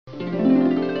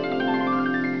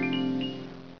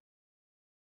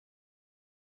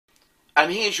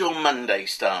And here's your Monday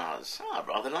stars. I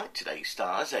rather like today's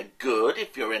stars. They're good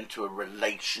if you're into a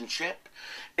relationship,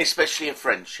 especially a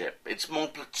friendship. It's more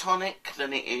platonic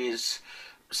than it is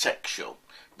sexual.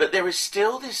 But there's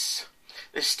still this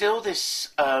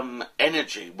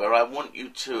energy where I want you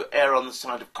to err on the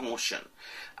side of caution.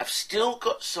 I've still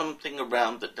got something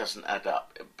around that doesn't add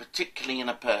up, particularly in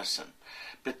a person.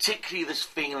 Particularly this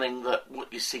feeling that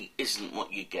what you see isn't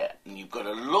what you get. And you've got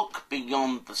to look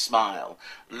beyond the smile.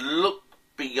 Look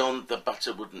beyond the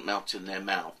butter wouldn't melt in their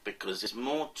mouth, because there's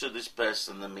more to this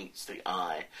person than meets the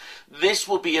eye. This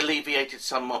will be alleviated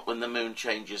somewhat when the moon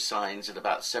changes signs at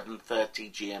about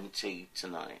 7:30 GMT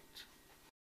tonight.